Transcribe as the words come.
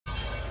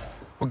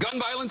Well,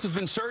 gun violence has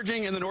been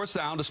surging in the North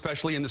Sound,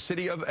 especially in the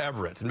city of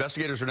Everett.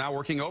 Investigators are now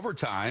working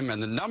overtime,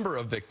 and the number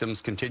of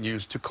victims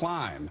continues to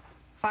climb.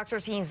 Fox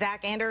 13's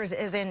Zach Anders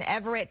is in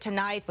Everett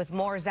tonight with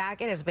more.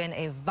 Zach, it has been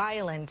a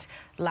violent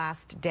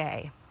last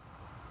day.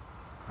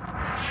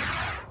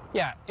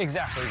 Yeah,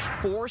 exactly.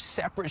 4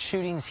 separate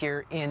shootings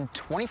here in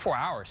 24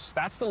 hours.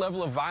 That's the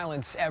level of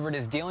violence Everett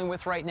is dealing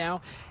with right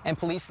now, and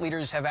police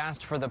leaders have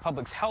asked for the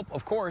public's help,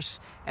 of course,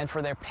 and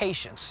for their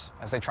patience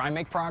as they try and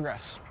make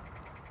progress.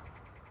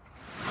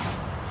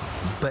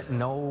 But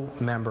no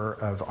member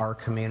of our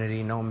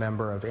community, no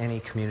member of any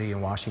community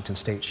in Washington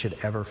State should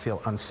ever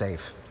feel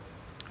unsafe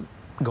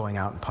going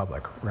out in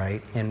public,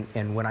 right?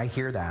 And when I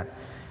hear that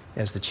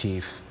as the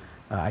chief,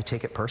 I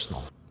take it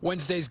personal.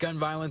 Wednesday's gun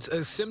violence,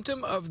 a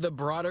symptom of the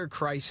broader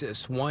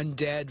crisis. 1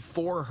 dead,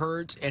 4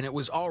 hurt, and it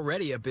was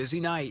already a busy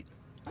night.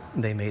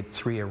 They made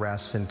 3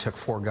 arrests and took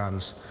 4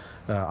 guns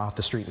off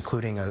the street,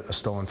 including a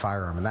stolen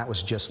firearm, and that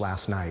was just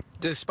last night.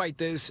 Despite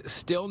this,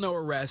 still no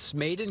arrests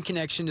made in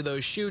connection to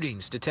those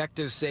shootings.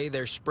 Detectives say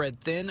they're spread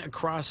thin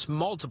across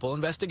multiple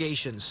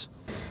investigations.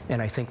 And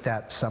I think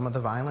that some of the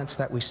violence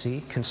that we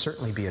see can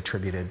certainly be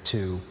attributed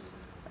to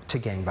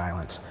gang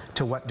violence.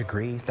 To what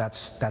degree,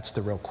 that's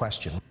the real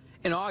question.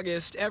 In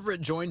August,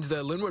 Everett joined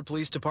the Linwood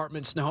Police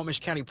Department, Snohomish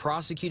County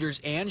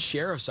Prosecutors and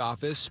Sheriff's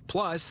Office,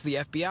 plus the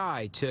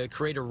FBI, to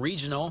create a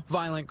regional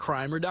violent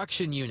crime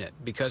reduction unit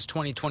because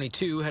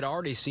 2022 had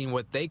already seen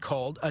what they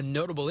called a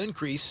notable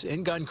increase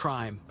in gun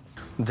crime.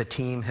 The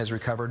team has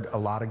recovered a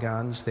lot of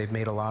guns. They've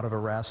made a lot of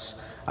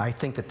arrests. I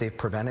think that they've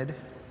prevented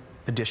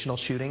additional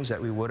shootings that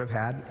we would have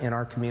had in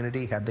our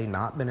community had they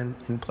not been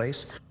in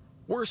place.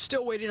 We're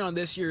still waiting on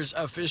this year's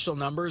official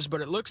numbers,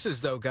 but it looks as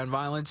though gun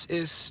violence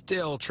is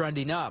still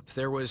trending up.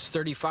 There was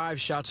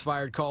 35 shots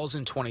fired calls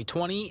in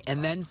 2020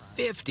 and then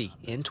 50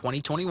 in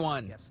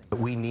 2021.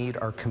 We need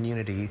our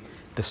community,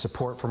 the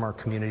support from our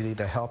community,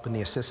 the help and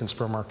the assistance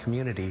from our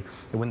community,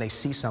 and when they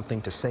see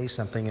something, to say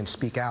something and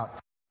speak out.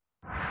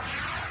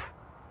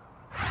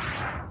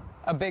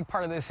 A big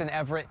part of this in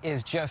Everett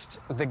is just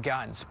the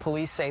guns.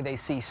 Police say they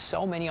see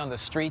so many on the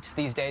streets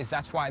these days.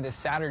 That's why this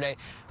Saturday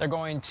they're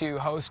going to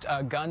host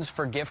a Guns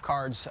for Gift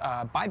Cards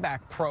buyback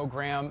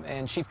program.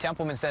 And Chief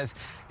Templeman says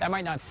that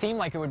might not seem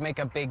like it would make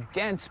a big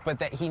dent, but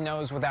that he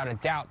knows without a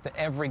doubt that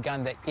every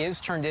gun that is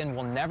turned in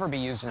will never be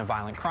used in a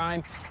violent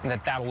crime, and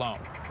that alone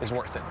is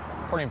worth it.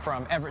 Reporting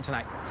from Everett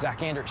tonight,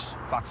 Zach Anders,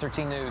 Fox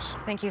 13 News.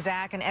 Thank you,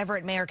 Zach. And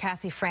Everett Mayor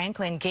Cassie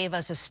Franklin gave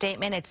us a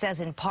statement. It says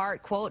in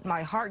part, quote,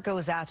 "My heart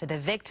goes out to the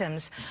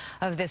victims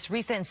of this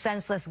recent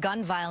senseless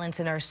gun violence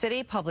in our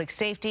city. Public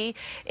safety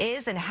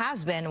is and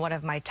has been one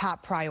of my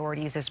top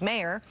priorities as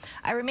mayor.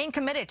 I remain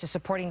committed to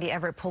supporting the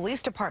Everett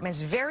Police Department's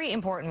very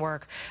important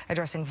work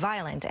addressing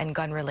violent and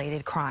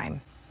gun-related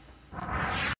crime."